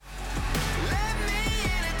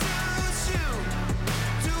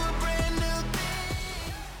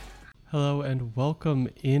Hello and welcome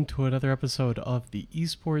into another episode of the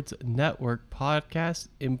Esports Network podcast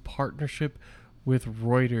in partnership with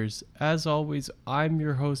Reuters. As always, I'm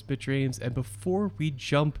your host, Mitch Rames, and before we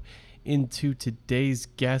jump into today's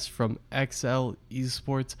guest from XL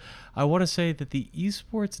Esports, I want to say that the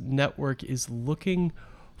Esports Network is looking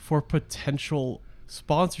for potential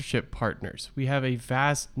sponsorship partners. We have a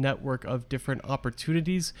vast network of different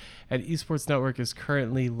opportunities, and Esports Network is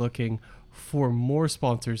currently looking for more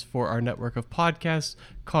sponsors for our network of podcasts,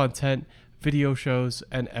 content, video shows,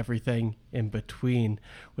 and everything in between.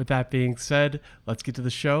 With that being said, let's get to the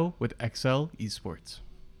show with XL Esports.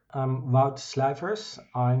 I'm Wout Sluivers.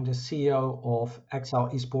 I'm the CEO of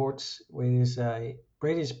XL Esports, which is a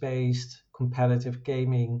British-based competitive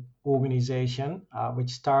gaming organization,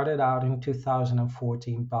 which started out in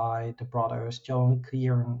 2014 by the brothers Joe and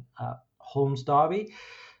Kieran Holmes Darby.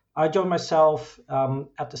 I joined myself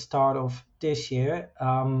at the start of this year.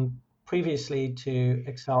 Previously to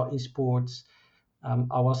XL Esports,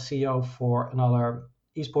 I was CEO for another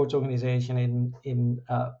esports organization in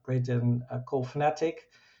Britain called Fnatic.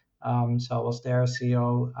 So I was their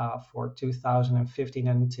CEO for 2015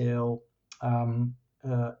 until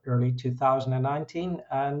early 2019.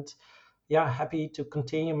 And yeah, happy to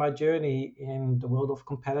continue my journey in the world of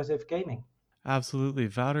competitive gaming. Absolutely.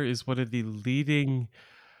 Wouter is one of the leading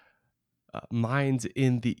minds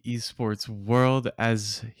in the esports world.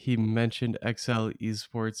 As he mentioned, XL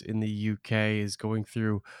Esports in the UK is going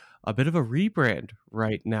through a bit of a rebrand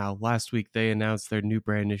right now. Last week, they announced their new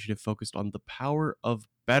brand initiative focused on the power of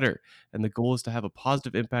better. And the goal is to have a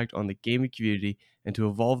positive impact on the gaming community and to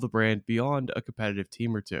evolve the brand beyond a competitive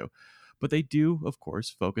team or two. But they do, of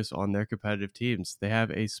course, focus on their competitive teams. They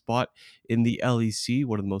have a spot in the LEC,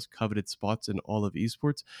 one of the most coveted spots in all of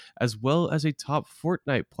esports, as well as a top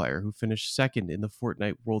Fortnite player who finished second in the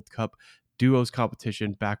Fortnite World Cup duos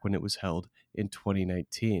competition back when it was held in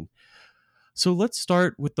 2019. So let's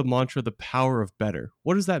start with the mantra, the power of better.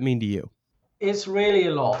 What does that mean to you? It's really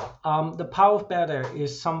a lot. The power of better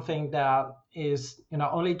is something that is,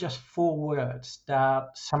 only just four words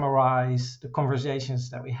that summarize the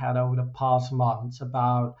conversations that we had over the past months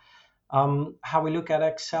about how we look at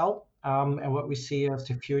Excel and what we see as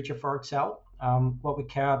the future for Excel, what we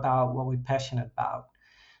care about, what we're passionate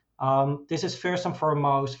about. This is first and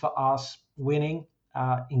foremost for us winning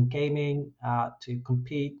in gaming to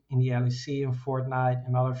compete in the LEC and Fortnite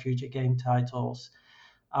and other future game titles,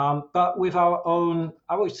 but with our own,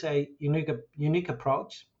 I would say, unique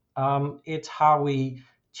approach. It's how we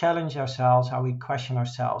challenge ourselves, how we question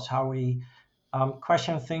ourselves, how we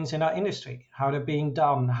question things in our industry, how they're being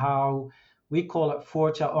done, how we call it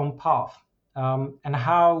forge our own path, and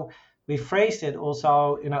how we phrased it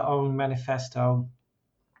also in our own manifesto,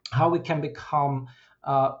 how we can become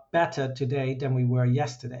better today than we were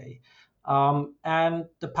yesterday. And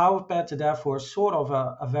the power of better, therefore, is sort of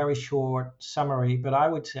a very short summary, but I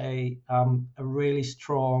would say a really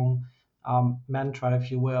strong mantra,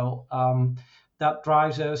 if you will, that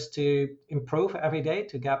drives us to improve every day,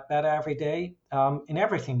 to get better every day in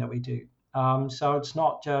everything that we do. So it's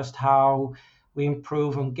not just how we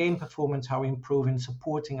improve on game performance, how we improve in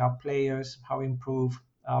supporting our players, how we improve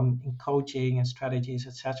in coaching and strategies,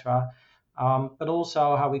 etc. But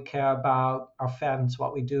also how we care about our fans,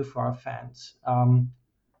 what we do for our fans,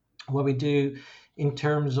 what we do in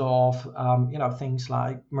terms of things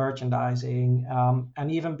like merchandising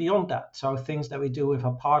and even beyond that. So things that we do with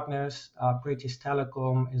our partners, British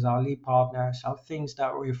Telecom is our lead partner. So things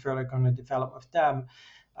that we're further going to develop with them,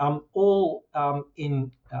 all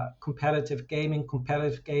in competitive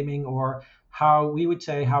gaming, or how we would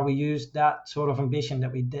say how we use that sort of ambition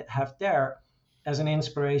that we have there as an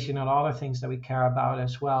inspiration on other things that we care about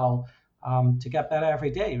as well, to get better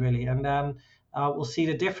every day, really. And then we'll see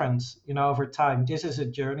the difference, over time. This is a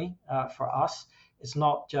journey for us. It's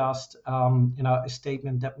not just, a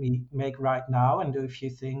statement that we make right now and do a few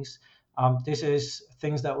things. This is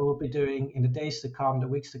things that we'll be doing in the days to come, the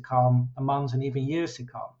weeks to come, the months, and even years to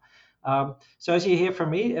come. So as you hear from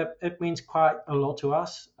me, it means quite a lot to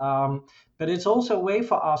us. But it's also a way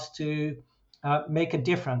for us to make a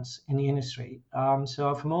difference in the industry.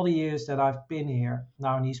 So from all the years that I've been here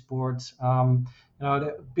now in esports,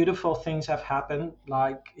 the beautiful things have happened.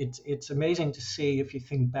 Like it's amazing to see, if you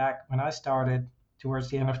think back when I started towards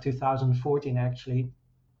the end of 2014, actually,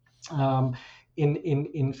 um,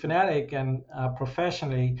 in Fnatic and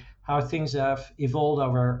professionally, how things have evolved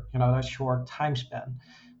over that short time span.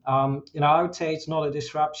 I would say it's not a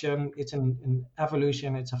disruption; it's an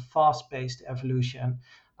evolution. It's a fast-paced evolution.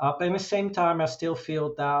 But at the same time, I still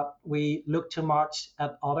feel that we look too much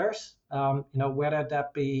at others. Whether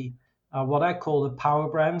that be what I call the power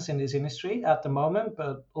brands in this industry at the moment,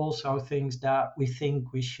 but also things that we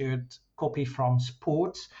think we should copy from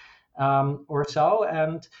sports or so.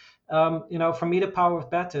 And for me, the power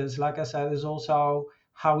of better is, like I said, is also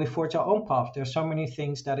how we forge our own path. There's so many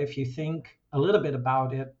things that if you think a little bit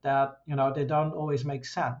about it, that they don't always make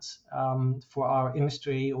sense for our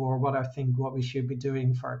industry or what I think what we should be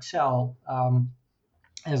doing for Excel.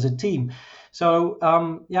 As a team. So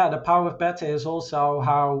yeah, the power of better is also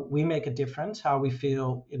how we make a difference, how we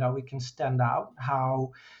feel we can stand out,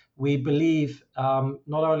 how we believe not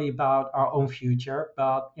only about our own future,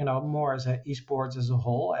 but more as a esports as a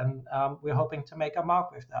whole, and we're hoping to make a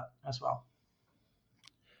mark with that as well.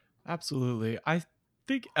 Absolutely. I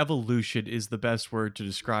think evolution is the best word to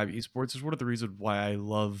describe esports. Is one of the reasons why I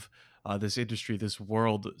love this industry, this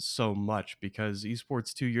world so much, because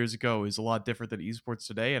esports 2 years ago is a lot different than esports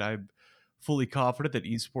today. And I'm fully confident that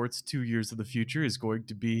esports 2 years in the future is going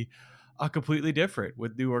to be completely different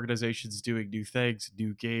with new organizations doing new things,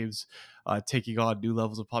 new games, taking on new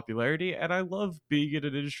levels of popularity. And I love being in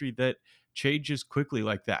an industry that changes quickly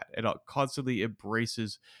like that and constantly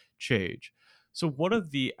embraces change. So, one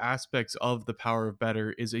of the aspects of the power of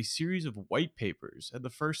better is a series of white papers. And the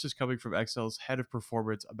first is coming from Excel's head of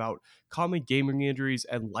performance about common gaming injuries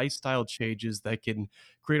and lifestyle changes that can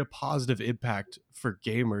create a positive impact for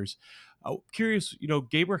gamers. Curious,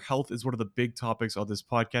 gamer health is one of the big topics on this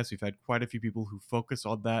podcast. We've had quite a few people who focus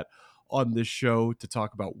on that on this show to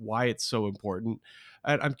talk about why it's so important.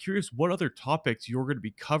 And I'm curious what other topics you're going to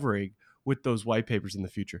be covering with those white papers in the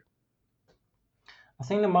future. I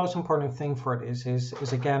think the most important thing for it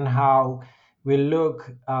is again how we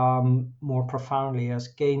look more profoundly as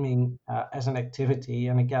gaming as an activity,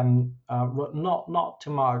 and again, not too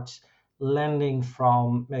much lending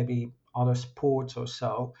from maybe other sports or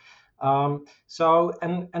so. And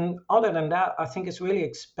other than that, I think it's really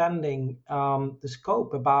expanding the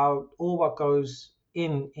scope about all what goes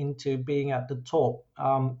into being at the top.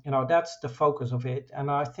 That's the focus of it, and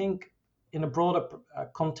I think in a broader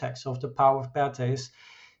context of the power of better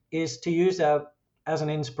is to use that as an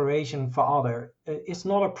inspiration for other. It's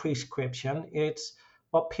not a prescription. It's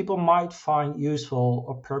what people might find useful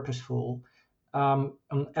or purposeful,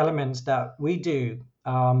 elements that we do.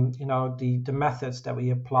 The methods that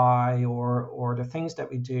we apply or the things that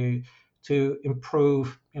we do to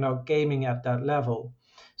improve gaming at that level.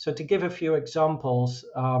 So to give a few examples.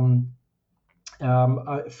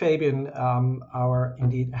 Fabian, our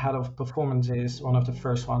indeed head of performance, is one of the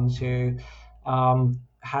first ones who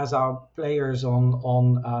has our players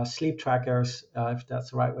on sleep trackers, if that's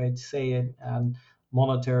the right way to say it, and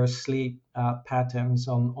monitors sleep patterns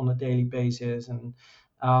on a daily basis, and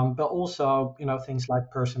but also things like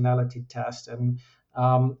personality tests, and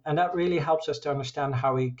that really helps us to understand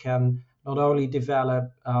how we can not only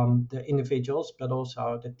develop the individuals but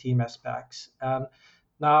also the team aspects.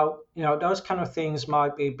 Now, those kind of things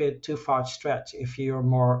might be a bit too far stretch if you're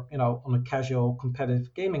more, on a casual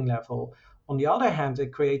competitive gaming level. On the other hand,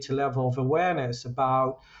 it creates a level of awareness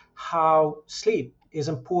about how sleep is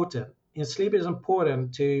important. Sleep is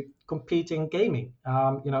important to compete in gaming,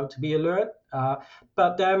 to be alert.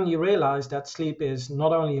 But then you realize that sleep is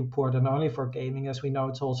not only important only for gaming, as we know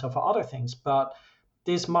it's also for other things. But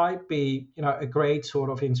this might be, a great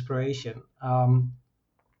sort of inspiration.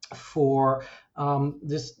 For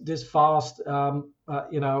this vast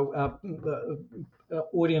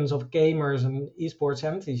audience of gamers and esports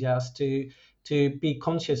enthusiasts to be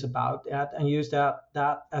conscious about that and use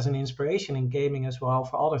that as an inspiration in gaming as well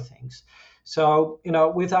for other things. So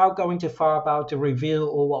without going too far about to reveal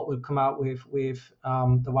all what will come out with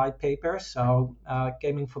the white paper. So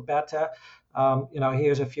gaming for better.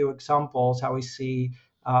 Here's a few examples how we see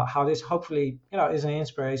how this hopefully is an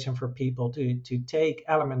inspiration for people to take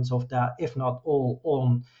elements of that, if not all,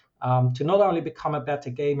 on to not only become a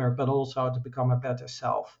better gamer but also to become a better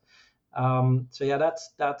self. So yeah,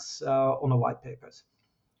 that's on the white papers.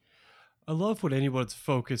 I love when anyone's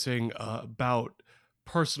focusing about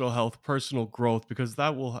personal health, personal growth, because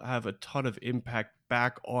that will have a ton of impact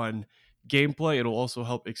back on gameplay. It'll also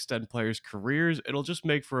help extend players' careers. It'll just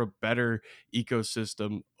make for a better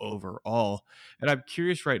ecosystem overall. And I'm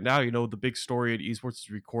curious right now, the big story in esports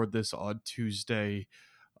to record this on Tuesday,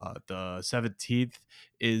 the 17th,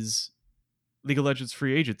 is League of Legends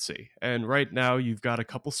free agency. And right now, you've got a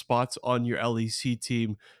couple spots on your LEC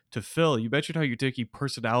team to fill. You mentioned how you're taking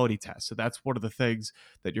personality tests, so that's one of the things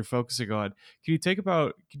that you're focusing on. Can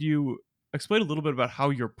you explain a little bit about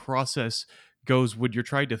how your process goes when you're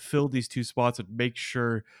trying to fill these two spots and make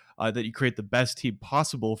sure that you create the best team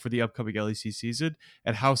possible for the upcoming LEC season,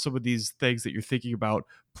 and how some of these things that you're thinking about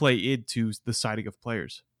play into the signing of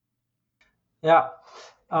players? Yeah.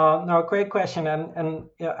 No, great question, and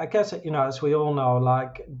yeah, I guess as we all know,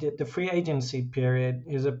 like the free agency period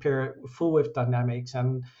is a period full with dynamics,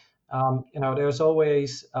 and there's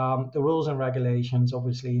always the rules and regulations.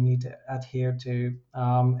 Obviously, you need to adhere to,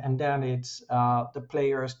 and then it's the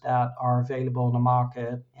players that are available in the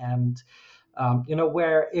market, and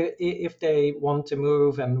where if they want to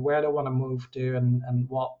move and where they want to move to, and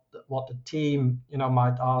what the team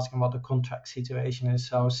might ask and what the contract situation is.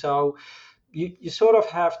 So you sort of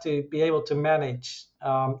have to be able to manage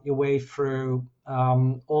your way through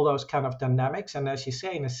all those kind of dynamics. And as you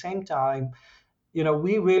say, in the same time,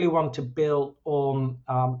 we really want to build on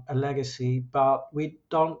a legacy, but we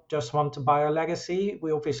don't just want to buy a legacy.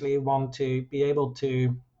 We obviously want to be able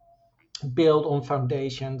to build on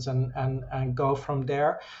foundations and go from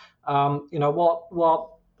there. What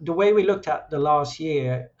the way we looked at the last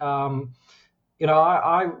year.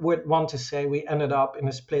 I would want to say we ended up in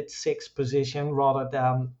a split sixth position rather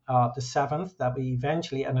than the seventh that we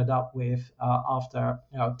eventually ended up with after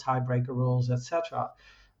tiebreaker rules, etc.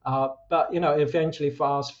 But eventually for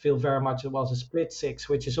us, feel very much it was a split six,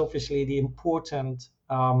 which is obviously the important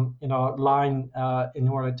line in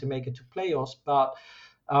order to make it to playoffs. But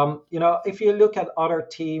if you look at other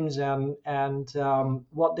teams and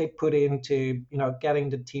what they put into getting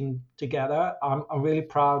the team together, I'm really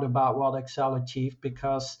proud about what Excel achieved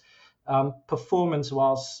because performance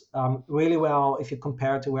was really well if you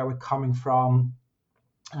compare to where we're coming from.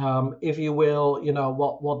 If you will,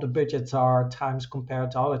 what the budgets are times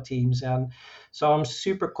compared to other teams, and so I'm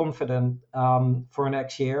super confident for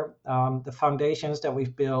next year. The foundations that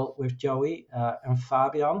we've built with Joey and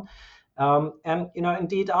Fabian, and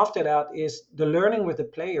indeed after that is the learning with the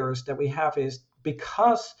players that we have is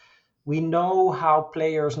because we know how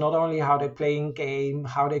players not only how they play in game,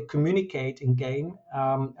 how they communicate in game,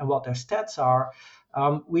 and what their stats are.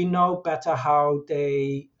 We know better how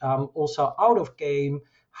they also out of game,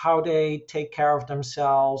 how they take care of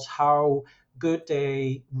themselves, how good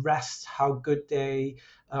they rest, how good they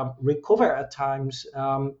recover at times.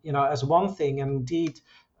 As one thing, and indeed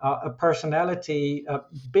a personality, a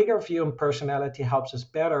bigger view on personality helps us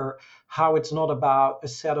better how it's not about a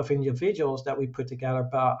set of individuals that we put together,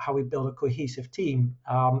 but how we build a cohesive team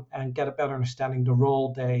and get a better understanding the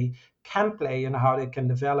role they can play and how they can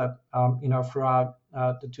develop, throughout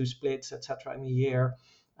the two splits, etc., in a year,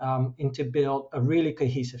 into build a really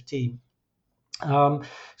cohesive team. Yeah,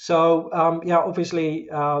 obviously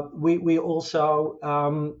we also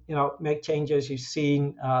make changes. You've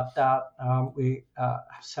seen that we have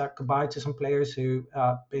said goodbye to some players who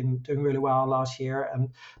been doing really well last year,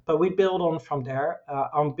 but we build on from there.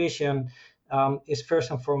 Our ambition is first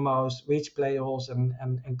and foremost reach playoffs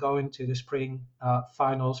and go into the spring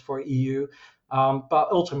finals for EU. But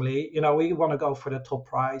ultimately, we want to go for the top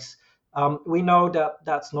prize. We know that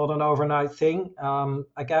that's not an overnight thing.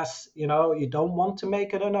 I guess you don't want to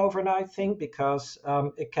make it an overnight thing because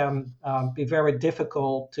it can be very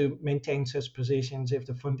difficult to maintain such positions if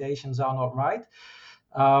the foundations are not right.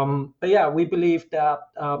 But yeah, we believe that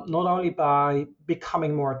not only by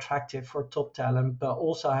becoming more attractive for top talent, but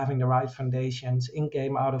also having the right foundations in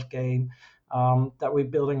game, out of game, that we're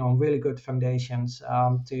building on really good foundations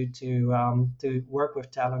to work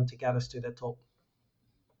with talent to get us to the top.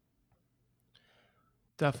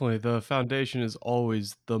 Definitely. The foundation is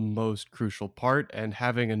always the most crucial part, and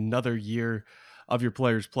having another year of your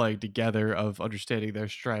players playing together, of understanding their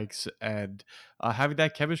strengths, and having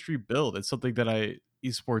that chemistry build. It's something that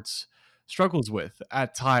esports struggles with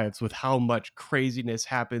at times, with how much craziness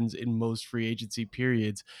happens in most free agency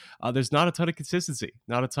periods. There's not a ton of consistency,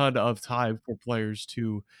 not a ton of time for players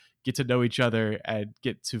to get to know each other and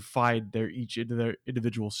get to find their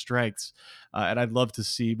individual strengths. And I'd love to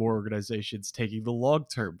see more organizations taking the long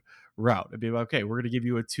term route and being like, okay, we're going to give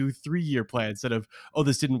you a 2-3 year plan instead of, oh,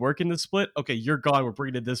 this didn't work in the split. Okay, you're gone. We're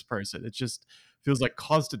bringing in this person. It just feels like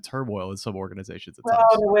constant turmoil in some organizations at Well,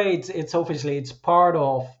 times. in a way, it's obviously it's part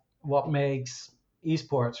of what makes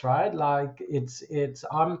esports, right? Like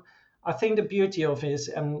I think the beauty of it is,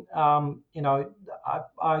 and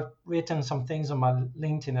I've written some things on my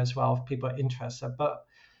LinkedIn as well if people are interested. But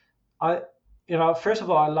I, first of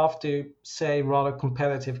all, I love to say rather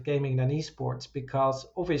competitive gaming than esports because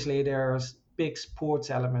obviously there's big sports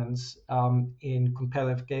elements in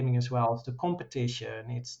competitive gaming as well. It's the competition,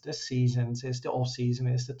 it's the seasons, it's the off season,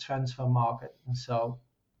 it's the transfer market, and so.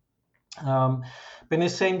 Um, but at the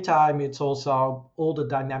same time, it's also all the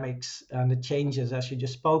dynamics and the changes as you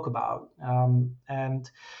just spoke about.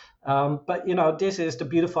 But this is the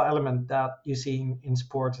beautiful element that you see in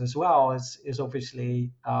sports as well. Is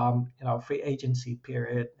obviously free agency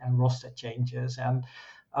period and roster changes, and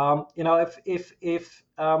If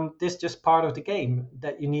this is just part of the game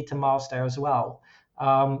that you need to master as well.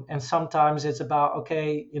 And sometimes it's about,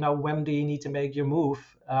 okay, when do you need to make your move,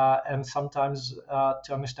 and sometimes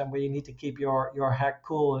to understand where you need to keep your head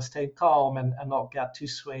cool and stay calm, and not get too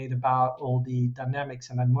swayed about all the dynamics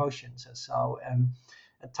and emotions and so. And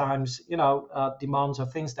at times, demands or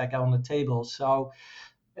things that go on the table. So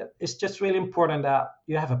it's just really important that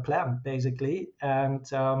you have a plan, basically, and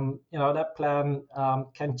that plan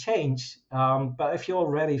can change. But if you're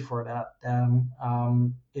ready for that, then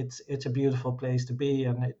it's a beautiful place to be,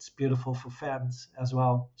 and it's beautiful for fans as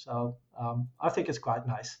well. So I think it's quite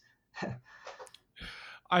nice.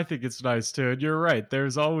 I think it's nice too. And you're right.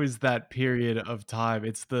 There's always that period of time.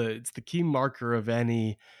 It's the key marker of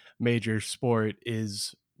any major sport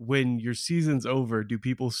is when your season's over, do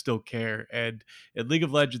people still care? And in League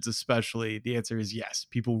of Legends especially, the answer is yes.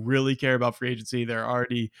 People really care about free agency. They're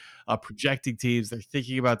already projecting teams. They're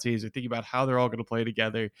thinking about teams. They're thinking about how they're all going to play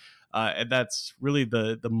together. And that's really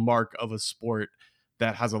the mark of a sport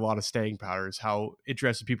that has a lot of staying power, is how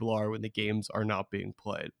interested people are when the games are not being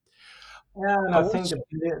played. Yeah, and I I want think to.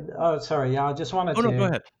 oh, sorry, yeah, I just wanted Oh no, go to,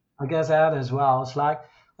 ahead. I guess, add as well. It's like,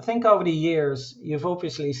 I think over the years, you've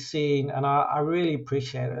obviously seen, and I really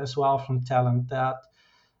appreciate it as well from talent, that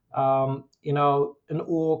an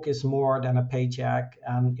org is more than a paycheck,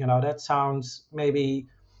 and that sounds maybe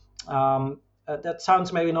not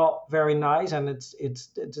very nice, and it's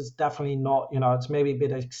definitely not. It's maybe a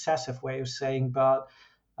bit excessive way of saying, but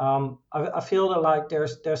I feel that, like,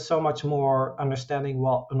 there's so much more understanding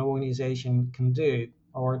what an organization can do,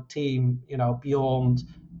 or a team, beyond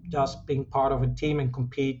just being part of a team and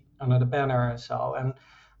compete under the banner and so. And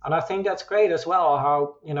I think that's great as well.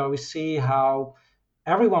 How we see how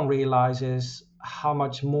everyone realizes how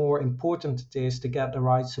much more important it is to get the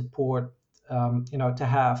right support, to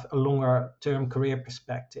have a longer term career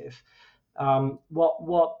perspective. How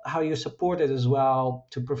you support it as well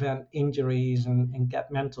to prevent injuries, and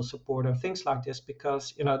get mental support and things like this,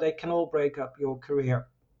 because they can all break up your career.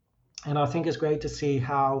 And I think it's great to see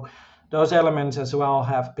how those elements as well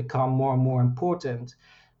have become more and more important.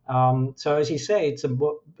 So as you say,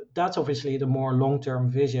 that's obviously the more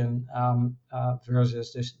long-term vision,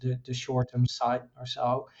 versus the short-term side or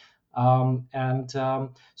so.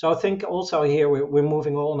 So I think also here we're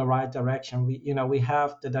moving all in the right direction. We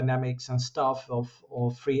have the dynamics and stuff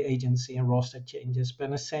of free agency and roster changes, but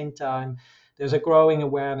at the same time, there's a growing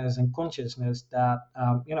awareness and consciousness that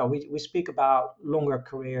we speak about longer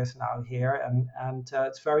careers now here, and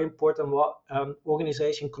it's very important what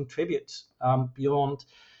organization contributes, beyond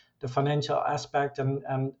the financial aspect,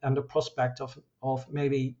 and the prospect of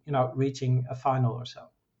maybe reaching a final or so.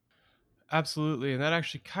 Absolutely. And that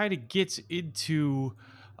actually kind of gets into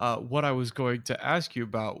what I was going to ask you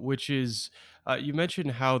about, which is you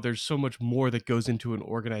mentioned how there's so much more that goes into an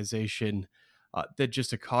organization than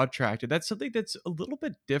just a contract. And that's something that's a little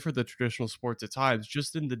bit different than traditional sports at times,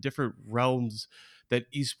 just in the different realms that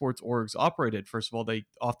esports orgs operate in. First of all, they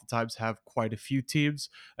oftentimes have quite a few teams.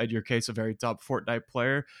 In your case, a very top Fortnite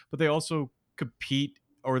player, but they also compete,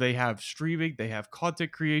 or they have streaming, they have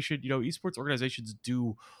content creation. Esports organizations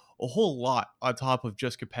do a whole lot on top of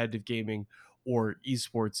just competitive gaming or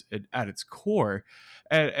esports at its core.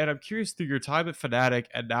 And I'm curious, through your time at Fnatic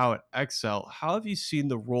and now at Excel, how have you seen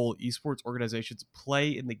the role esports organizations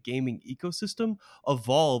play in the gaming ecosystem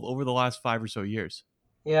evolve over the last 5 or so years?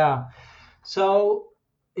 Yeah. So,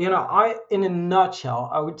 in a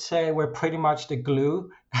nutshell, I would say we're pretty much the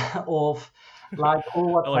glue of, like, all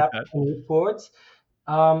I what's like that. happening in sports,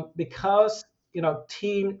 because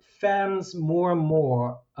team fans more and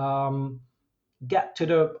more get to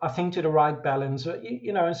the, I think, to the right balance.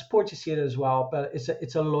 In sports you see it as well, but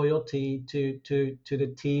it's a loyalty to the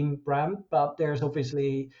team brand, but there's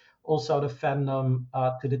obviously also the fandom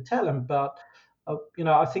to the talent. But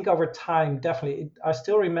I think over time, definitely, I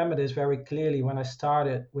still remember this very clearly when I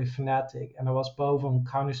started with Fnatic, and I was both on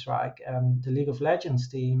Counter Strike and the League of Legends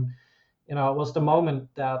team. It was the moment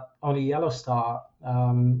that only Yellowstar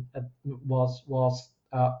was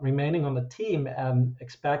remaining on the team, and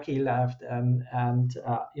Expecki left, and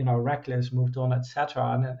Reckless moved on,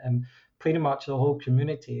 etc. And pretty much the whole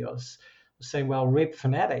community was saying, "Well, rip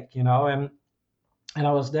Fnatic," and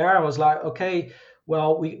I was there. I was like, okay,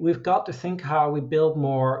 well, we've got to think how we build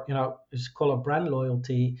more, it's called brand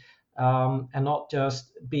loyalty, and not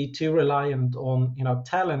just be too reliant on,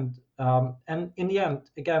 talent. And in the end,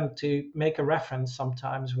 again, to make a reference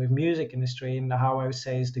sometimes with music industry, and how I would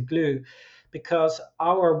say is the glue, because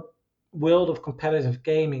our world of competitive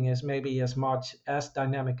gaming is maybe as much as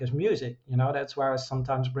dynamic as music. That's where I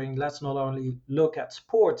sometimes bring, let's not only look at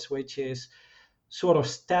sports, which is sort of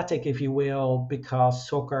static, if you will, because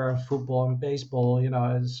soccer and football and baseball,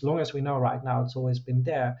 as long as we know right now, it's always been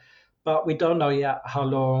there. But we don't know yet how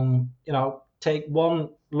long, take one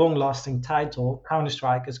long lasting title, Counter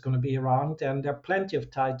Strike is going to be around. And there are plenty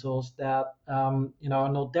of titles that, are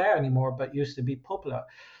not there anymore, but used to be popular.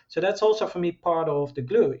 So that's also for me part of the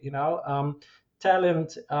glue,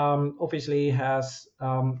 talent obviously has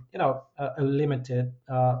a limited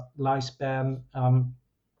lifespan.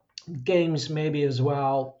 Games maybe as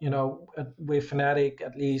well, with Fnatic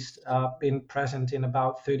at least been present in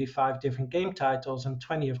about 35 different game titles, and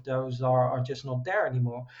 20 of those are just not there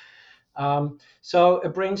anymore. So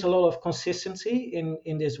it brings a lot of consistency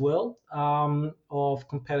in this world of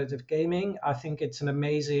competitive gaming. I think it's an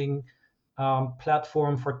amazing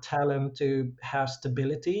platform for talent to have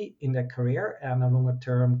stability in their career and a longer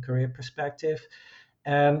term career perspective.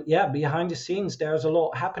 And yeah, behind the scenes, there's a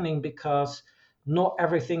lot happening because not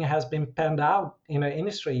everything has been panned out in our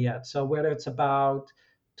industry yet. So whether it's about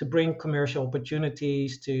to bring commercial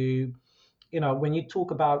opportunities to, when you talk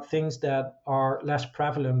about things that are less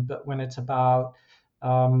prevalent, but when it's about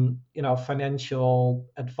financial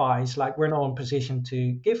advice, like we're not in position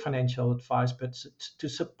to give financial advice, but to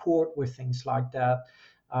support with things like that,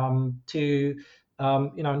 to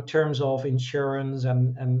in terms of insurance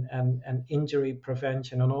and injury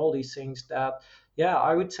prevention and all these things that, yeah,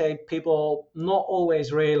 I would say people not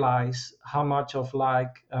always realize how much of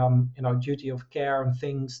like duty of care and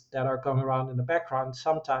things that are going around in the background,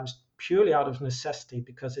 sometimes purely out of necessity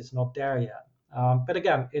because it's not there yet. But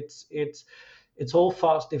again, it's all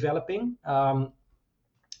fast developing.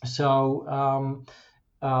 So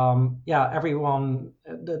yeah, everyone,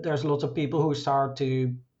 there's lots of people who start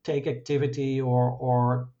to take activity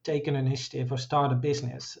or take an initiative or start a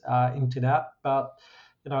business into that. But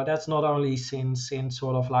that's not only since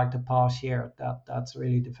sort of like the past year that's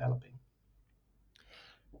really developing.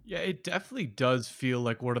 Yeah, it definitely does feel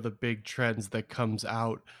like one of the big trends that comes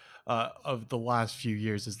out of the last few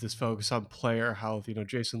years is this focus on player health.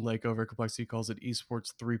 Jason Lake over at Complexity calls it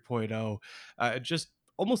esports 3.0. Just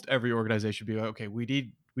almost every organization be like, okay, we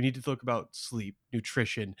need to talk about sleep,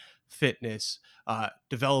 nutrition, fitness,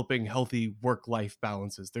 developing healthy work life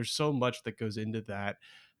balances. There's so much that goes into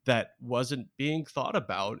that wasn't being thought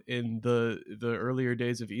about in the earlier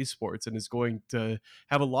days of esports, and is going to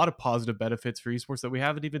have a lot of positive benefits for esports that we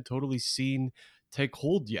haven't even totally seen take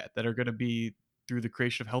hold yet, that are going to be through the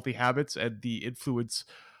creation of healthy habits and the influence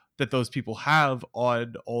that those people have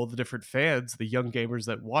on all the different fans, the young gamers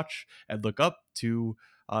that watch and look up to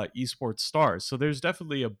esports stars. So there's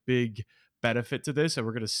definitely a big benefit to this, and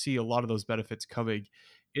we're going to see a lot of those benefits coming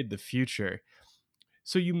in the future.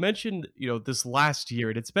 So you mentioned, this last year,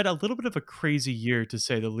 and it's been a little bit of a crazy year to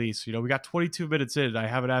say the least. We got 22 minutes in, and I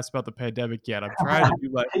haven't asked about the pandemic yet. I'm trying to do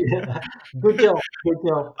my Yeah. Good job. Good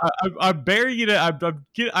job. I'm burying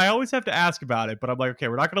it. I always have to ask about it, but I'm like, okay,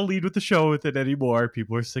 we're not going to lead with the show with it anymore.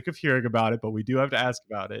 People are sick of hearing about it, but we do have to ask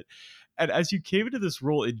about it. And as you came into this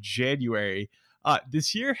role in January,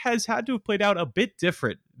 this year has had to have played out a bit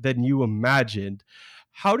different than you imagined.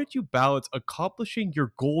 How did you balance accomplishing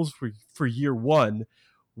your goals for year one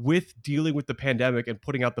with dealing with the pandemic and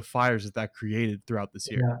putting out the fires that created throughout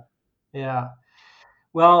this year? Yeah. Yeah.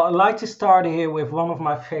 Well, I'd like to start here with one of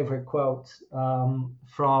my favorite quotes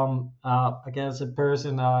from, I guess, a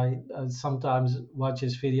person I sometimes watch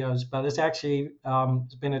his videos, but it's actually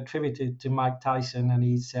it's been attributed to Mike Tyson, and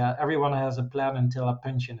he said, "Everyone has a plan until I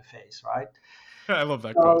punch you in the face," right? I love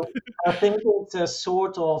that quote. So I think it's a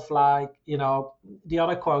sort of like, the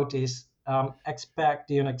other quote is expect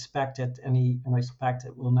the unexpected, and the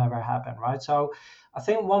unexpected will never happen, right? So I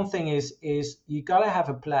think one thing is you got to have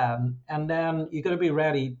a plan, and then you got to be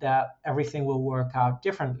ready that everything will work out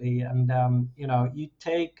differently. And you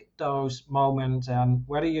take those moments, and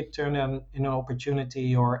whether you turn them in an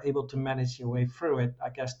opportunity or able to manage your way through it, I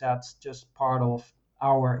guess that's just part of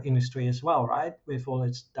our industry as well, right? With all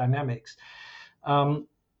its dynamics. Um,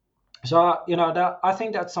 so that I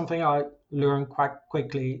think that's something I learned quite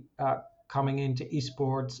quickly coming into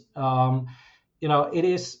esports. It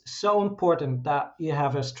is so important that you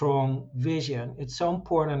have a strong vision. It's so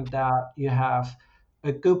important that you have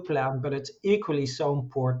a good plan, but it's equally so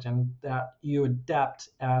important that you adapt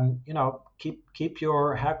and keep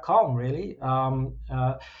your head calm. Really.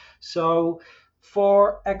 So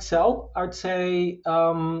for Excel, I'd say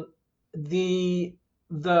the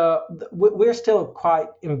we're still quite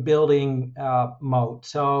in building mode.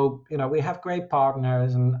 So we have great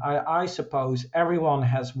partners, and I suppose everyone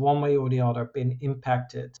has one way or the other been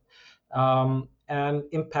impacted, and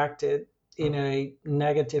impacted in a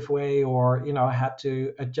negative way, or had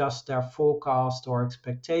to adjust their forecast or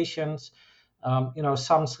expectations.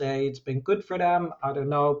 Some say it's been good for them. I don't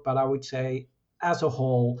know, but I would say as a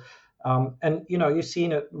whole, and you've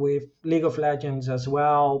seen it with League of Legends as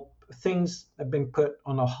well. Things have been put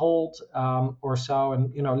on a hold or so,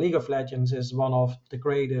 and League of Legends is one of the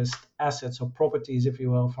greatest assets or properties, if you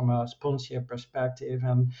will, from a sponsorship perspective,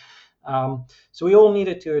 and so we all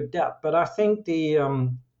needed to adapt. But I think this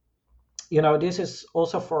is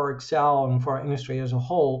also for Excel and for our industry as a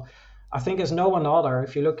whole. I think as no one other,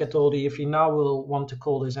 if you look at if you now will want to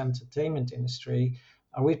call this entertainment industry,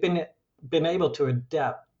 we've been able to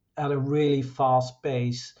adapt at a really fast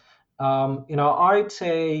pace. I'd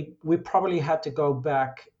say we probably had to go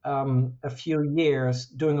back a few years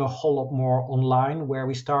doing a whole lot more online, where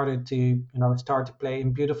we started to, start to play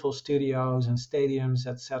in beautiful studios and stadiums,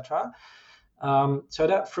 etc. So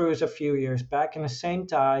that threw us a few years back. In the same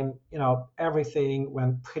time, everything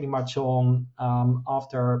went pretty much on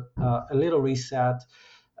after a little reset.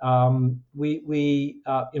 The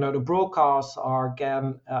broadcasts are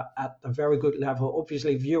again at a very good level.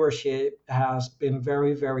 Obviously, viewership has been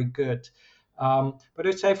very, very good. But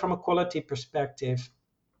I'd say from a quality perspective,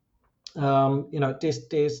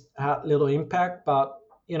 this had little impact, but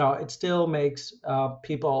it still makes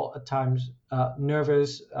people at times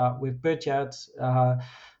nervous with budgets.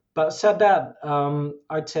 But said that,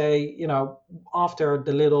 I'd say after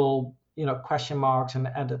the little question marks and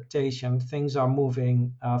adaptation, things are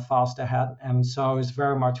moving fast ahead, and so is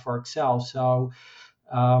very much for Excel. So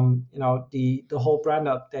the whole brand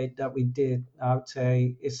update that we did, I would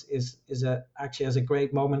say, is actually as a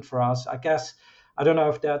great moment for us. I guess I don't know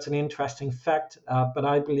if that's an interesting fact, but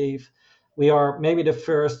I believe we are maybe the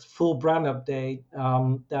first full brand update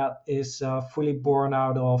that is fully born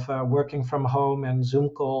out of working from home and Zoom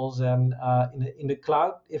calls and in the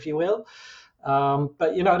cloud, if you will. But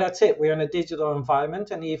that's it. We're in a digital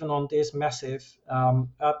environment, and even on this massive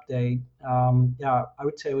update, yeah, I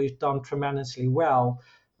would say we've done tremendously well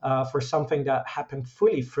for something that happened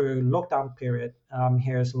fully through lockdown period.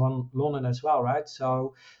 Here's London as well, right?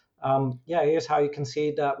 So, yeah, here's how you can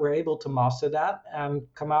see that we're able to master that and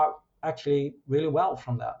come out actually really well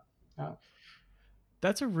from that. Yeah.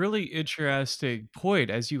 That's a really interesting point.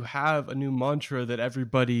 As you have a new mantra that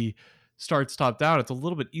everybody starts top down, it's a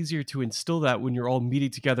little bit easier to instill that when you're all meeting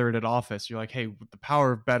together in an office. You're like, hey, the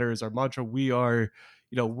power of better is our mantra. We're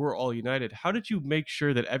all united. How did you make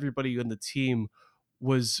sure that everybody in the team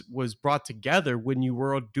was brought together when you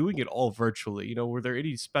were doing it all virtually? Were there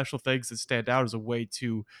any special things that stand out as a way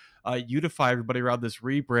to unify everybody around this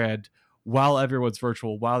rebrand while everyone's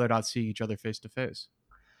virtual, while they're not seeing each other face to face?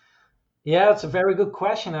 Yeah, it's a very good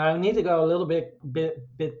question. I need to go a little bit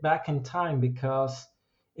back in time, because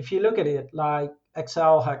if you look at it, like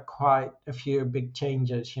Excel had quite a few big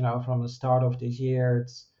changes, from the start of this year.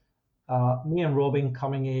 It's me and Robin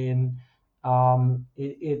coming in.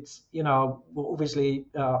 It's obviously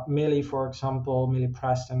Millie, for example, Millie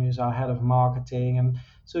Preston, who's our head of marketing, and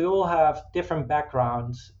so we all have different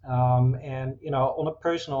backgrounds. And on a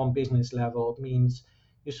personal and business level, it means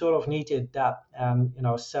you sort of need to adapt and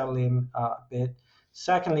settle in a bit.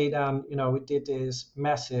 Secondly, then we did this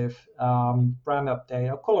massive brand update.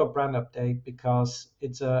 I'll call it a brand update because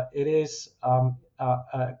it is a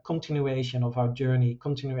continuation of our journey,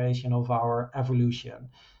 continuation of our evolution.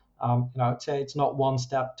 I'd say it's not one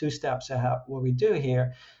step, two steps ahead what we do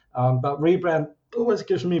here, but rebrand always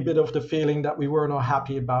gives me a bit of the feeling that we were not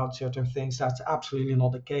happy about certain things. That's absolutely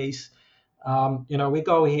not the case. We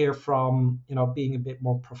go here from being a bit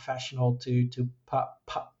more professional to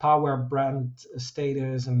power brand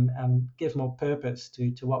status and give more purpose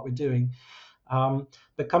to what we're doing.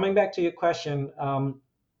 But coming back to your question,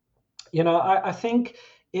 I think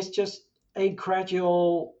it's just a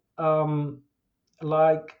gradual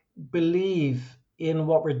like belief in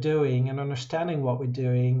what we're doing and understanding what we're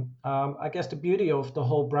doing. I guess the beauty of the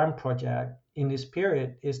whole brand project in this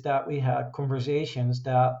period is that we had conversations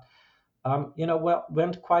that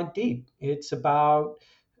went quite deep. It's about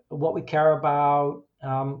what we care about,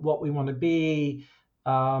 what we want to be.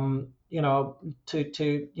 The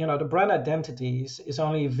brand identity is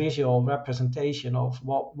only a visual representation of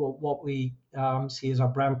what we see as our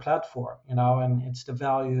brand platform, and it's the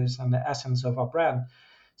values and the essence of our brand.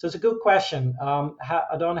 So it's a good question.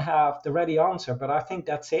 I don't have the ready answer, but I think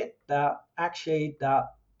that's it. That actually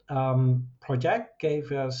that project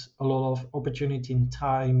gave us a lot of opportunity and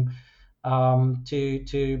time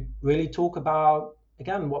to really talk about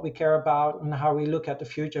again what we care about and how we look at the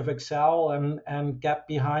future of Excel and get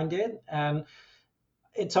behind it. And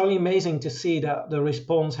it's only amazing to see that the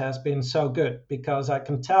response has been so good, because I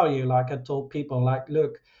can tell you, like I told people, like,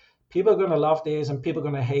 look, people are going to love this and people are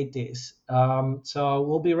going to hate this. So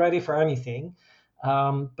we'll be ready for anything.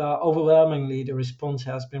 But overwhelmingly, the response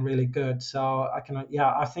has been really good. So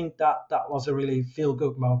yeah, I think that was a really feel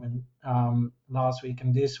good moment last week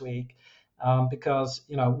and this week, because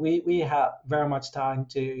we had very much time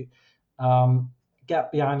to um,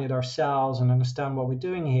 get behind it ourselves and understand what we're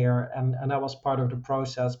doing here, and that was part of the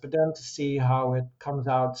process. But then to see how it comes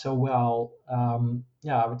out so well,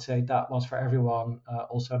 yeah, I would say that was for everyone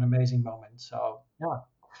also an amazing moment. So yeah,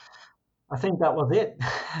 I think that was it.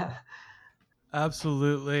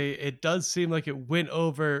 Absolutely. It does seem like it went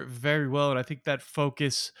over very well. And I think that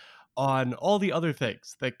focus on all the other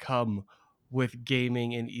things that come with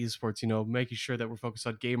gaming and esports, making sure that we're focused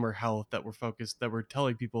on gamer health, that we're focused, that we're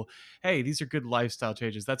telling people, hey, these are good lifestyle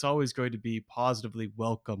changes. That's always going to be positively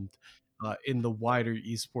welcomed in the wider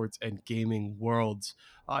esports and gaming worlds,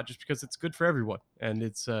 just because it's good for everyone. And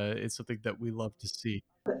it's something that we love to see.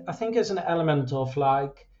 I think it's an element of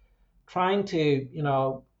like trying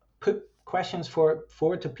to put questions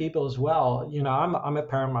forward to people as well. I'm a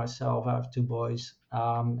parent myself. I have two boys,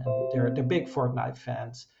 and they're big Fortnite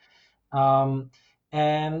fans. Um,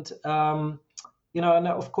 and and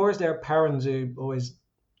of course there are parents who always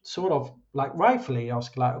sort of like rightfully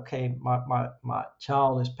ask like, okay, my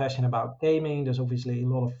child is passionate about gaming. There's obviously a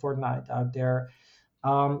lot of Fortnite out there.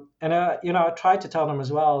 And I try to tell them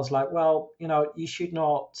as well. It's like, well, you should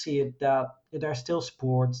not see it that there's still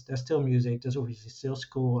sports, there's still music, there's obviously still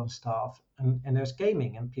school and stuff, and there's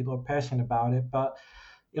gaming, and people are passionate about it. But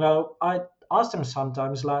I ask them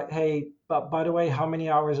sometimes, like, hey, but by the way, how many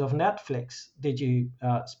hours of Netflix did you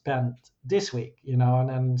spend this week? And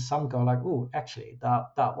then some go like, oh, actually,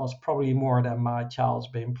 that was probably more than my child's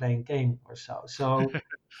been playing game or so. So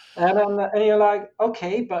and you're like,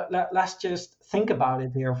 okay, but let's just think about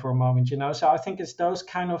it here for a moment. So I think it's those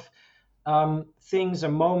kind of things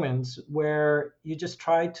and moments where you just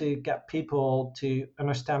try to get people to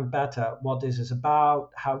understand better what this is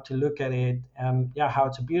about, how to look at it, and yeah, how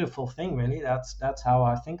it's a beautiful thing. Really, that's how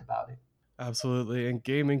I think about it. Absolutely. And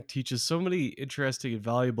gaming teaches so many interesting and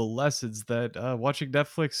valuable lessons that watching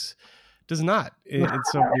Netflix does not in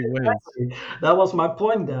so many ways. Exactly. That was my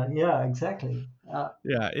point there. Yeah, exactly.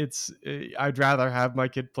 Yeah, I'd rather have my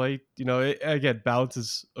kid play, again, balance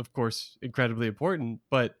is of course incredibly important,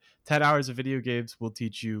 but 10 hours of video games will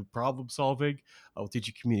teach you problem solving, will teach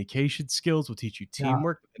you communication skills, will teach you Yeah,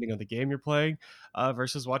 teamwork depending on the game you're playing,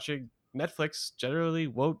 versus watching Netflix generally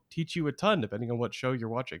won't teach you a ton depending on what show you're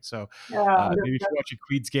watching. So yeah, maybe if you're watching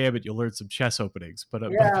Queen's Gambit, you'll learn some chess openings, but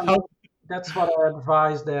yeah. about That's what I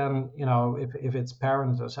advise them. If it's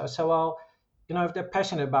parents or so. So well, if they're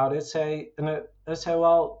passionate about it, I say,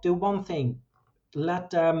 well, do one thing, let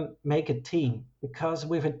them make a team, because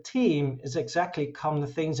with a team is exactly come the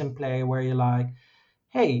things in play where you're like,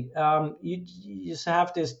 hey, you just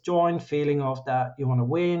have this joint feeling of that you want to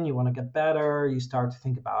win, you want to get better. You start to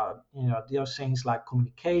think about those things like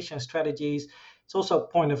communication strategies. It's also a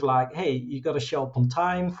point of like, hey, you got to show up on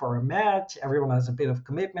time for a match. Everyone has a bit of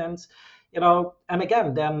commitment. And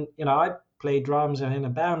again, then I play drums and in a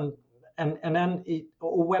band. And then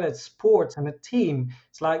or whether it's sports and a team,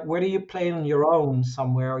 it's like whether you play on your own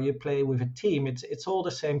somewhere or you play with a team, it's all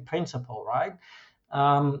the same principle, right?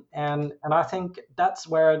 And I think that's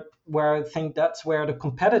where the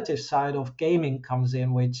competitive side of gaming comes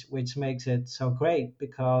in, which makes it so great,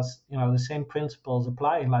 because the same principles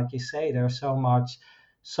apply. And like you say, there's so much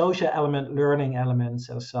social element, learning elements,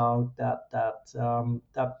 or so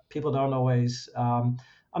that people don't always.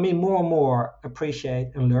 I mean, more and more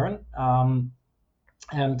appreciate and learn.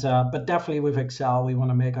 And But definitely with Excel, we want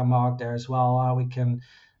to make our mark there as well. How we can,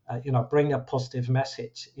 bring that positive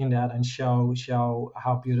message in that and show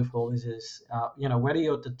how beautiful this is. Whether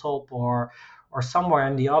you're at the top or somewhere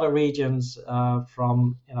in the other regions,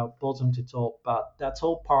 from bottom to top, but that's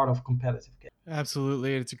all part of competitive game.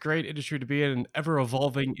 Absolutely. And it's a great industry to be in, an ever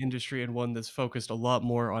evolving industry, and one that's focused a lot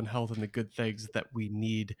more on health and the good things that we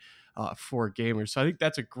need for gamers. So I think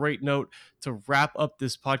that's a great note to wrap up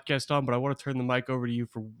this podcast on. But I want to turn the mic over to you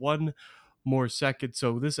for one more second.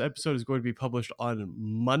 So this episode is going to be published on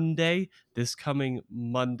Monday, this coming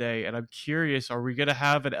Monday. And I'm curious, are we going to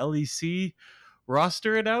have an LEC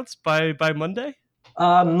roster announced by Monday?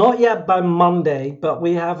 Not yet by Monday, but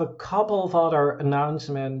we have a couple of other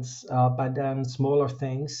announcements by then, smaller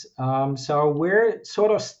things. So we're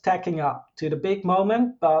sort of stacking up to the big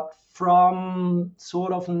moment, but from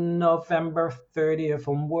sort of November 30th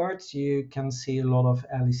onwards, you can see a lot of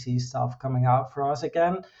LEC stuff coming out for us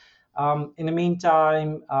again. In the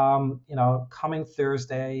meantime, coming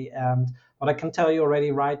Thursday, and what I can tell you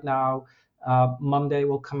already right now, Monday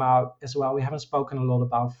will come out as well. We haven't spoken a lot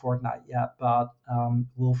about Fortnite yet, but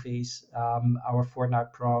Wolfies, our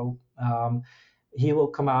Fortnite Pro, he will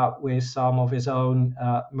come out with some of his own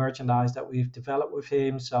merchandise that we've developed with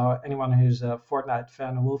him. So anyone who's a Fortnite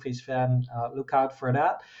fan, a Wolfies fan, look out for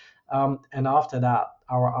that. And after that,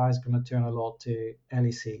 our eyes going to turn a lot to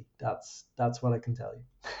LEC. That's what I can tell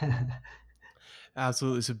you.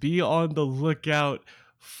 Absolutely. So be on the lookout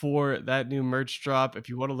for that new merch drop. If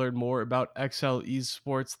you want to learn more about XL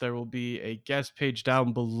Esports, there will be a guest page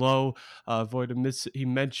down below. He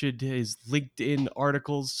mentioned his LinkedIn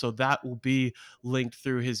articles, so that will be linked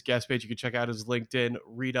through his guest page. You can check out his LinkedIn,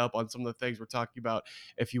 read up on some of the things we're talking about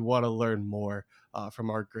if you want to learn more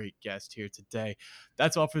from our great guest here today.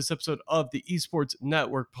 That's all for this episode of the Esports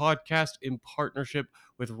Network podcast in partnership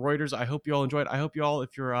with Reuters. I hope you all enjoyed. I hope you all,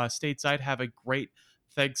 if you're stateside, have a great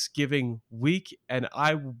Thanksgiving week. And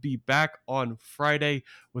I will be back on Friday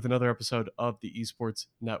with another episode of the Esports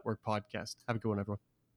Network podcast. Have a good one, everyone.